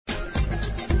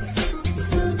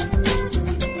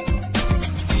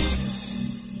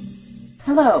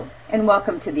Hello, and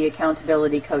welcome to the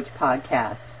Accountability Coach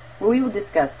podcast, where we will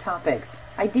discuss topics,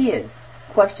 ideas,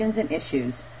 questions, and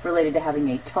issues related to having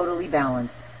a totally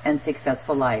balanced and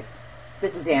successful life.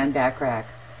 This is Ann Backrack.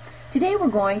 Today we're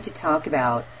going to talk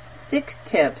about 6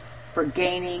 tips for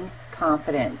gaining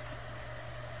confidence.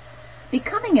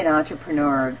 Becoming an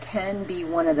entrepreneur can be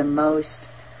one of the most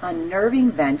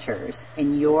unnerving ventures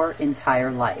in your entire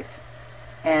life.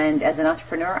 And as an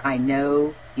entrepreneur, I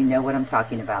know you know what I'm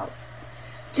talking about.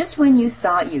 Just when you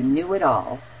thought you knew it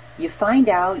all, you find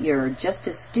out you're just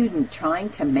a student trying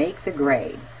to make the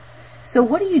grade. So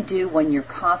what do you do when your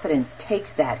confidence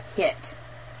takes that hit?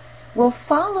 Well,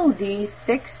 follow these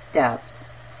 6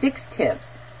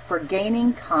 tips for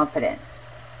gaining confidence.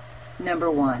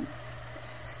 Number 1,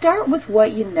 start with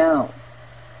what you know.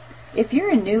 If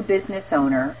you're a new business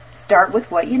owner, start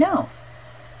with what you know.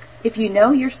 If you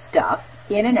know your stuff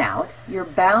in and out, you're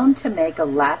bound to make a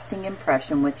lasting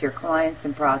impression with your clients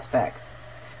and prospects.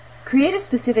 Create a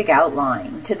specific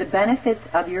outline to the benefits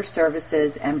of your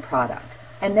services and products,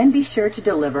 and then be sure to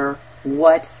deliver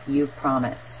what you've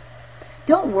promised.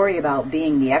 Don't worry about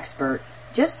being the expert.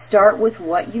 Just start with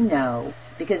what you know,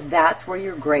 because that's where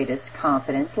your greatest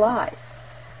confidence lies.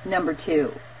 Number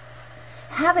 2,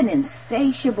 have an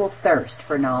insatiable thirst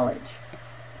for knowledge.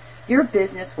 Your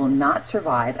business will not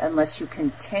survive unless you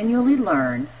continually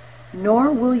learn, nor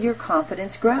will your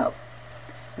confidence grow.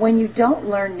 When you don't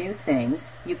learn new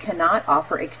things, you cannot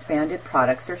offer expanded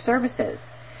products or services,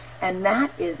 and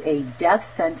that is a death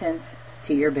sentence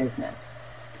to your business.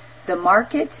 The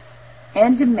market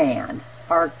and demand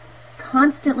are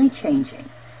constantly changing,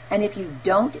 and if you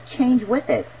don't change with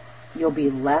it, you'll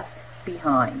be left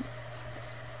behind.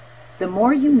 The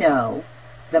more you know,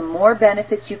 the more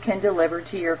benefits you can deliver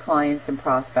to your clients and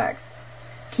prospects.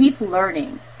 Keep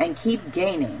learning and keep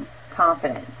gaining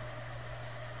confidence.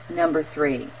 Number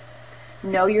 3,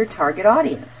 know your target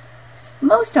audience.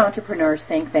 Most entrepreneurs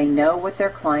think they know what their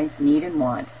clients need and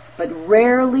want, but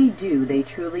rarely do they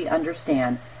truly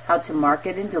understand how to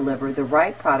market and deliver the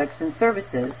right products and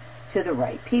services to the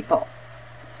right people.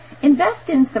 Invest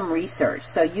in some research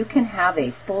so you can have a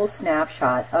full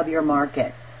snapshot of your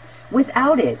market.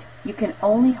 Without it, you can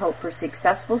only hope for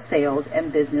successful sales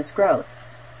and business growth.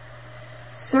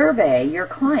 Survey your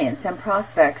clients and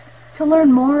prospects to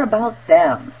learn more about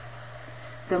them.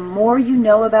 The more you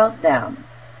know about them,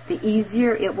 the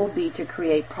easier it will be to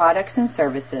create products and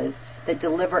services that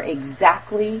deliver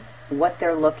exactly what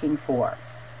they're looking for.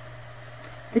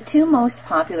 The 2 most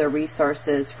popular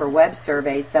resources for web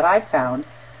surveys that I've found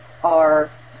are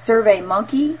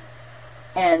SurveyMonkey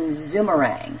and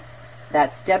Zoomerang.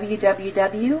 That's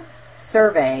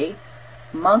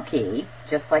www.surveymonkey,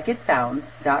 just like it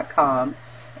sounds, .com,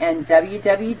 and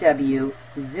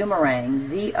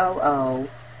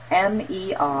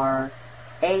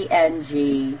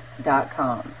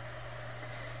www.zoomerang.com.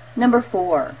 Number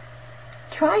 4,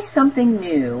 try something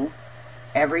new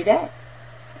every day.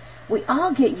 We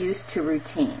all get used to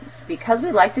routines because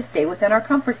we like to stay within our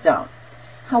comfort zone.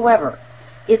 However,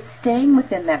 it's staying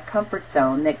within that comfort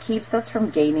zone that keeps us from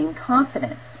gaining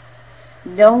confidence.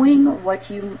 Knowing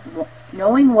what you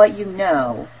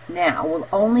know now will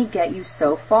only get you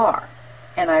so far,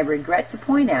 and I regret to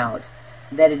point out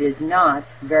that it is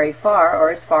not very far or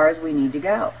as far as we need to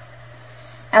go.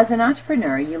 As an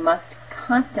entrepreneur, you must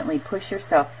constantly push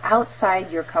yourself outside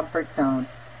your comfort zone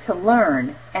to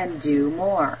learn and do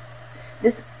more.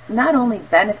 This not only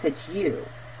benefits you,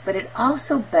 but it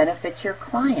also benefits your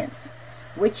clients,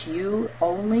 which you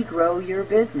only grow your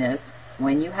business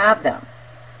when you have them.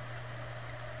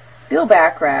 Bill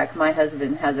Backrack, my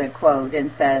husband, has a quote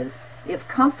and says, "If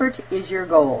comfort is your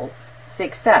goal,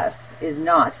 success is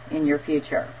not in your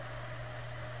future."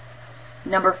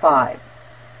 Number 5,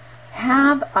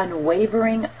 have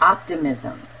unwavering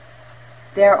optimism.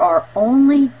 There are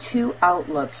only 2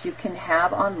 outlooks you can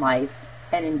have on life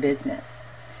and in business.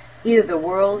 Either the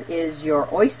world is your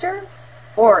oyster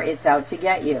or it's out to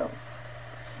get you.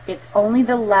 It's only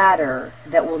the latter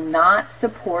that will not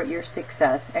support your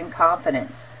success and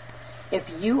confidence. If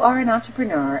you are an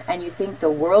entrepreneur and you think the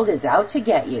world is out to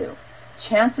get you,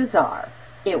 chances are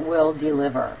it will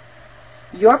deliver.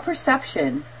 Your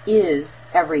perception is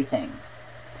everything.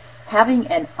 Having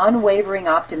an unwavering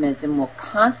optimism will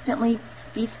constantly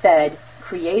be fed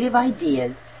creative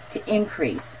ideas to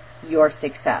increase your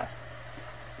success.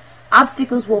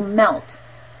 Obstacles will melt.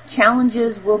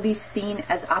 Challenges will be seen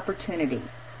as opportunity,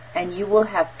 and you will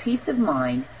have peace of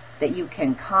mind that you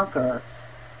can conquer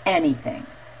anything.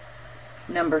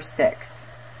 Number 6,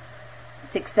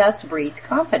 success breeds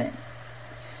confidence.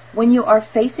 When you are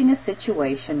facing a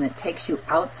situation that takes you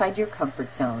outside your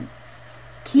comfort zone,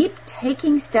 Keep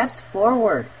taking steps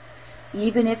forward.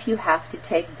 Even if you have to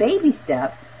take baby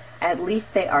steps, at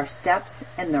least they are steps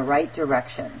in the right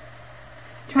direction.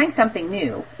 Trying something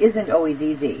new isn't always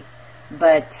easy,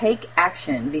 but take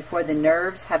action before the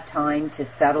nerves have time to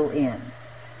settle in.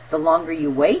 The longer you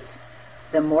wait,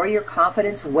 the more your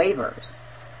confidence wavers,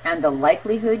 and the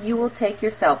likelihood you will take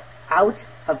yourself out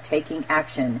of taking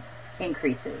action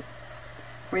increases.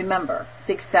 Remember,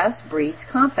 success breeds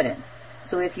confidence,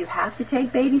 so if you have to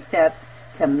take baby steps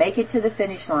to make it to the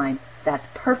finish line, that's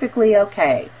perfectly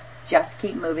okay. Just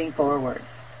keep moving forward.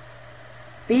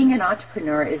 Being an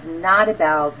entrepreneur is not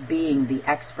about being the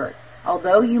expert,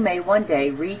 although you may one day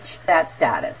reach that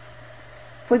status.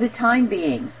 For the time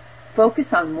being,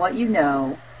 focus on what you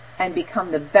know and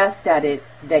become the best at it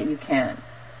that you can.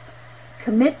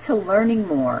 Commit to learning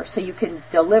more so you can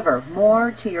deliver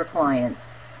more to your clients,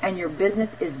 and your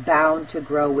business is bound to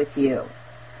grow with you.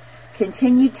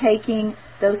 Continue taking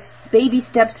those baby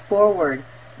steps forward.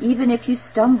 Even if you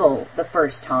stumble the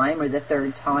first time or the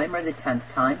third time or the 10th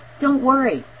time, don't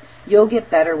worry. You'll get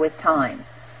better with time.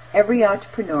 Every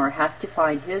entrepreneur has to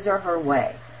find his or her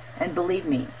way. And believe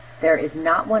me, there is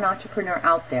not one entrepreneur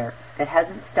out there that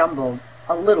hasn't stumbled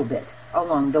a little bit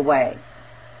along the way.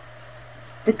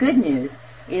 The good news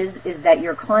is that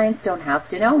your clients don't have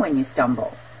to know when you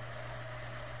stumble.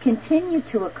 Continue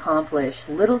to accomplish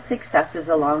little successes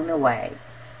along the way,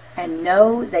 and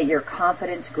know that your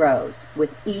confidence grows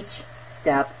with each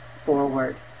step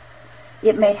forward.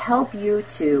 It may help you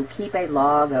to keep a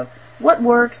log of what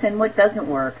works and what doesn't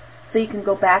work, so you can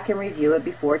go back and review it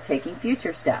before taking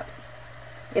future steps.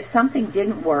 If something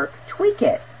didn't work, tweak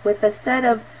it with a set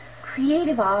of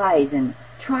creative eyes and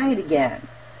try it again.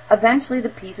 Eventually the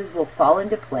pieces will fall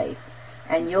into place,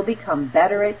 and you'll become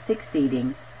better at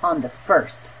succeeding on the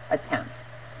first attempt.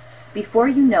 Before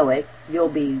you know it, you'll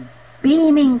be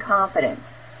beaming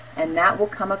confidence, and that will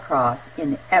come across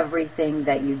in everything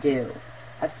that you do,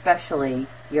 especially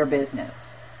your business.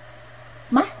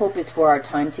 My hope is for our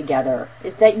time together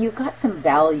is that you got some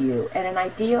value and an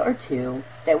idea or two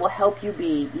that will help you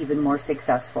be even more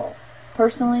successful,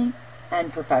 personally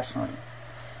and professionally.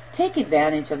 Take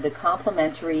advantage of the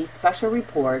complimentary special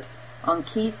report on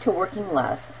keys to working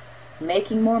less,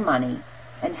 making more money,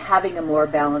 and having a more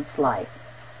balanced life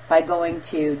by going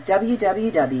to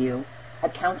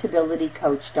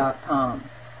www.accountabilitycoach.com.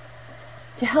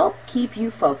 To help keep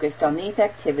you focused on these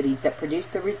activities that produce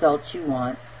the results you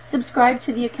want, subscribe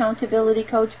to the Accountability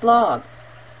Coach blog.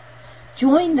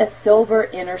 Join the Silver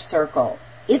Inner Circle.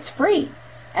 It's free,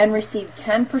 and receive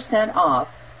 10%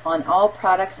 off on all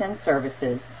products and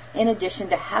services, in addition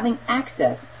to having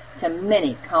access to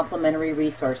many complimentary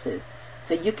resources,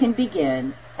 so you can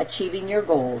begin achieving your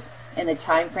goals in the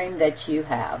time frame that you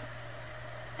have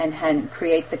and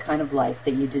create the kind of life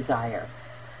that you desire.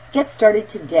 Get started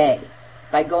today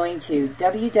by going to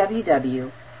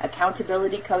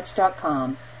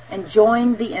www.accountabilitycoach.com and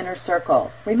join the Inner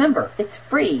Circle. Remember, it's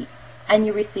free, and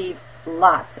you receive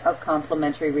lots of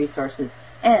complimentary resources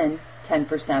and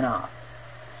 10% off.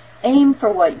 Aim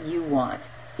for what you want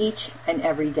each and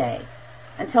every day.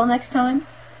 Until next time,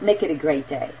 make it a great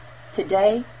day,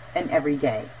 today and every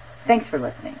day. Thanks for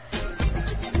listening.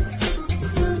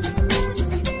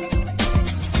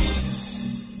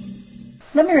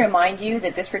 Let me remind you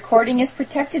that this recording is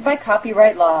protected by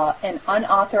copyright law, and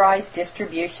unauthorized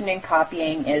distribution and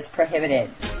copying is prohibited.